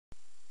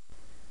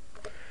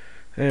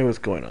Hey, what's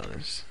going on?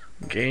 It's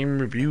game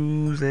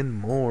reviews and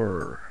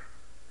more.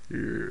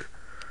 Here.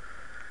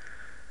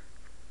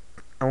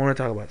 I want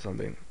to talk about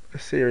something. A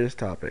serious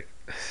topic.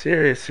 A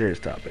serious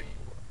topic.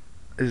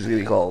 This is gonna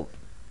be called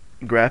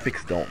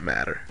Graphics Don't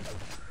Matter.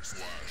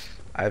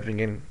 I've been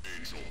getting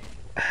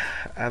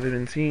I've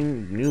been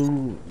seeing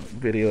new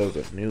videos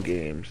of new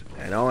games,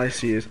 and all I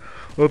see is,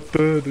 oh,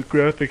 the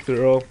graphics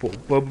are awful,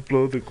 blah blah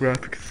blah, the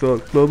graphics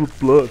suck, blah blah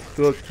blah,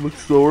 sucks,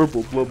 looks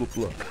horrible, blah blah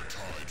blah.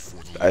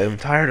 I am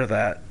tired of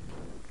that.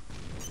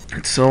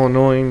 It's so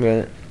annoying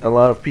that a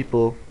lot of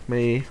people,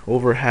 may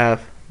over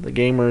half the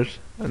gamers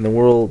in the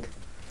world,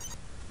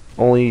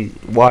 only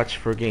watch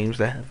for games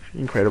that have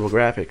incredible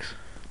graphics.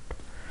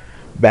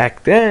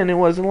 Back then, it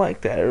wasn't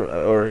like that,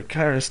 or it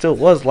kind of still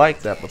was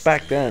like that, but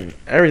back then,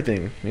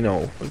 everything, the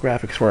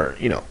graphics weren't,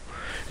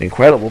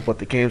 incredible, but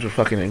the games were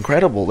fucking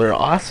incredible. They're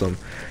awesome.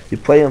 You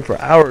play them for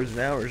hours and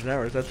hours and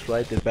hours. That's what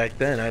I did back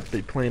then. I'd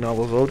be playing all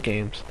those old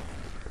games.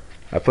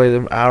 I played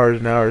them hours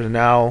and hours, and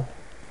now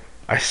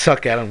I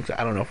suck at them.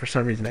 I don't know, for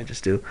some reason I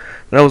just do.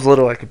 When I was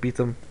little, I could beat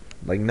them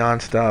like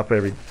non-stop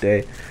every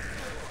day.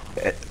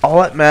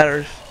 All that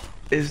matters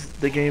is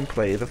the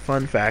gameplay, the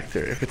fun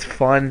factor. If it's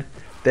fun,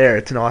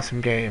 it's an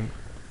awesome game.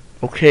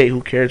 Okay,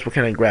 who cares what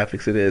kind of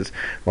graphics it is,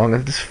 as long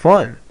as it's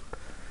fun.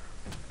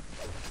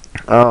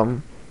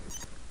 Um,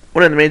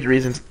 One of the major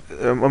reasons,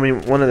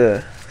 one of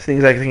the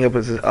things I can think of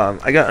is,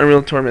 I got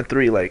Unreal Tournament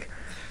 3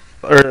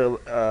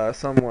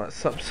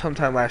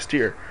 sometime last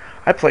year.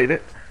 I played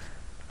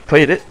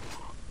it,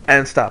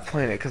 and stopped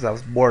playing it because I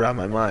was bored out of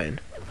my mind.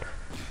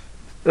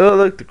 Oh,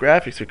 look, the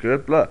graphics are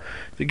good, blah.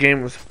 The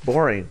game was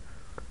boring.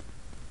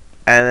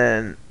 And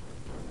then,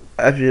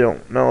 if you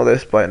don't know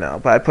this by now,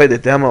 but I played the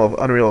demo of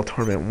Unreal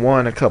Tournament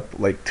 1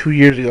 like 2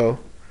 years ago.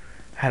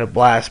 Had a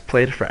blast,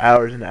 played it for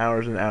hours and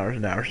hours and hours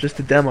and hours. Just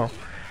a demo.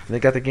 And they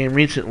got the game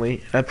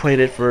recently, and I played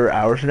it for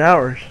hours and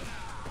hours.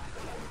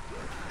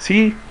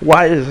 See,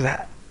 why is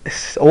that?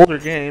 It's an older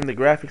game, the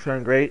graphics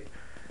aren't great,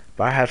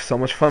 but I have so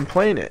much fun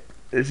playing it.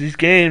 There's these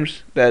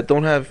games that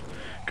don't have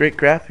great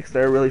graphics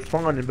that are really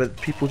fun, but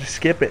people just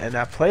skip it and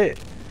not play it.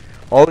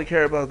 All they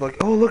care about is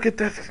like, oh, look at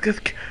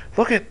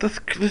look at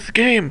this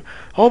game.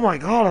 Oh my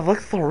god, it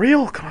looks so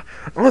real. Come on,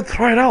 I'm gonna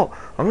try it out.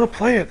 I'm gonna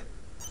play it.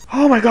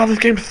 Oh my god, this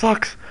game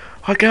sucks.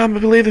 I can't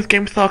believe this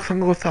game sucks. I'm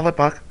gonna go sell it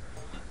back.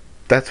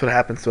 That's what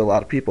happens to a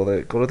lot of people.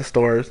 They go to the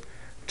stores,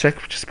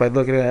 check just by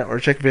looking at it, or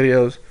check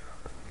videos,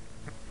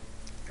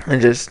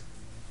 and just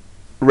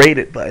rate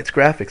it by its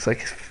graphics.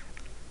 Like,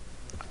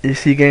 you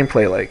see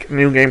gameplay, like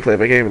new gameplay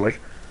by game, like,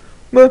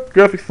 no,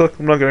 graphics suck.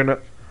 I'm not getting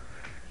it.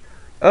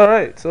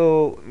 Alright,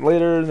 so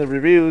later in the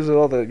reviews of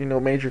all the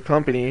major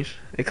companies,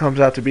 it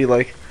comes out to be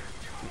like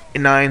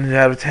 9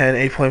 out of 10,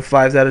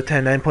 8.5s out of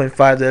 10,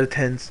 9.5s out of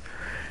 10s,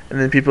 and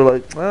then people are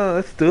like, oh,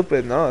 that's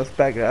stupid. No, that's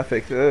bad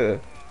graphics.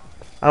 Ugh.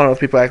 I don't know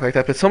if people act like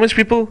that, but so much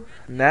people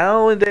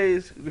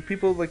nowadays, the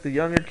people like the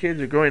younger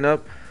kids are growing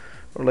up,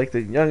 or like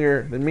the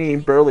younger than me,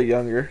 barely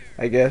younger,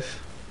 I guess.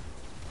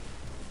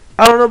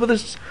 I don't know, but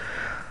this.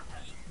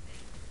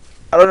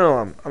 I don't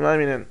know. I'm not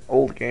even an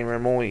old gamer.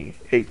 I'm only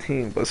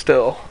 18, but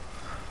still,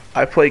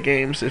 I play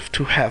games if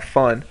to have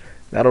fun.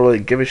 I don't really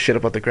give a shit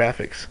about the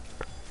graphics.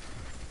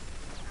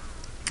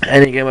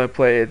 Any game I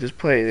play, I just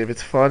play it. If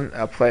it's fun,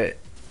 I'll play it.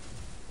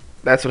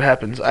 That's what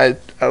happens. I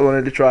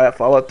wanted to try out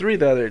Fallout 3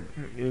 the other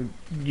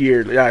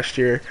last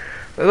year.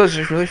 That was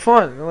just really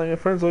fun. And like my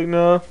friends like,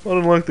 no, I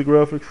don't like the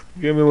graphics.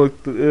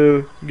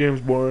 The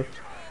game's boring.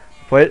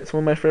 Play it. It's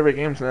one of my favorite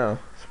games now.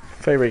 It's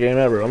my favorite game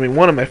ever. I mean,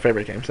 one of my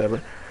favorite games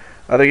ever.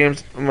 Other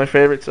games, my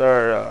favorites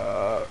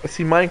are, let's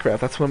see, Minecraft.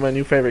 That's one of my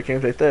new favorite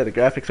games right there. The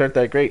graphics aren't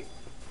that great,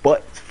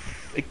 but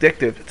it's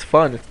addictive. It's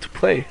fun to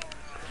play.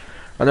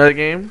 Another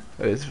game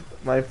is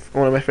one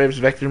of my favorites,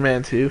 Vector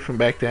Man 2 from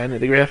back then.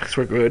 The graphics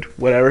were good.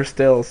 Whatever,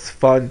 still, it's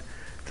fun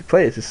to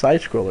play. It's a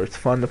side scroller. It's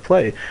fun to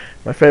play.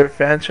 My favorite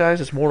franchise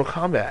is Mortal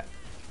Kombat.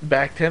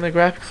 Back then, the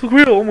graphics look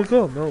real. Oh my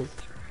god, no.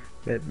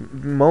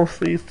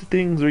 Most of these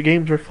things or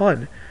games were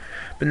fun.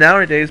 But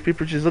nowadays,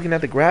 people are just looking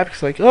at the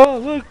graphics like, oh,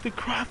 look, the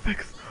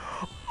graphics.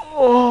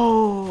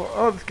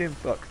 Oh, this game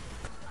sucks.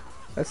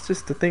 That's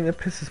just the thing that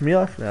pisses me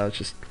off now. It's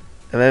just,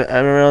 and I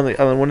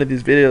remember on one of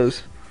these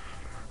videos,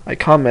 I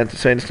commented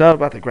saying it's not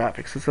about the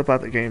graphics, it's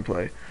about the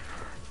gameplay.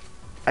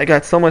 I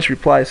got so much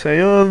reply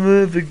saying,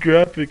 oh, the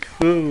graphics,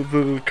 oh,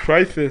 the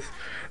crisis,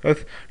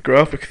 that's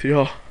graphics,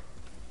 yo. I'm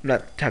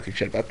not talking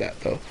shit about that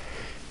though.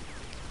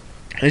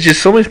 It's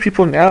just so much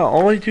people now,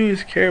 all they do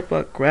is care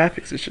about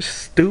graphics. It's just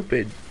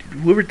stupid.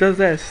 Whoever does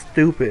that is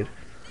stupid.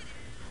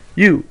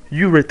 You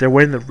right there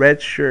wearing the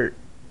red shirt.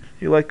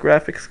 You like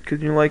graphics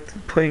because you like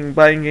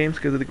buying games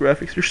because of the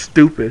graphics? You're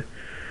stupid.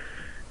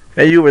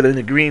 Hey, you were in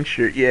the green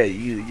shirt. Yeah,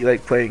 you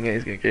like playing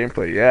games, get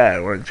gameplay. Yeah,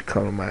 why don't you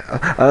come to my...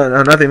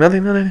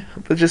 nothing.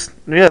 But just,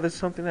 yeah, that's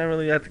something I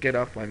really have to get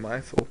off my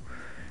mind. So,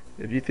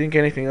 if you think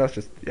anything else,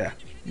 just, yeah,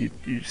 you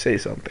say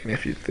something.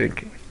 If you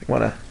think you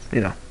want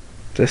to,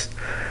 just...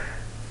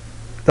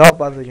 It's all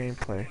about the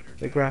gameplay.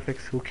 The graphics,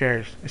 who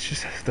cares? It's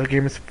just, the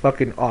game is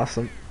fucking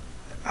awesome.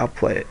 I'll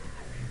play it.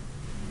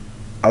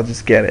 I'll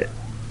just get it.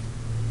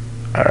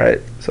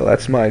 Alright, so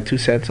that's my 2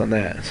 cents on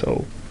that.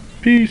 So,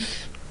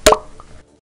 peace.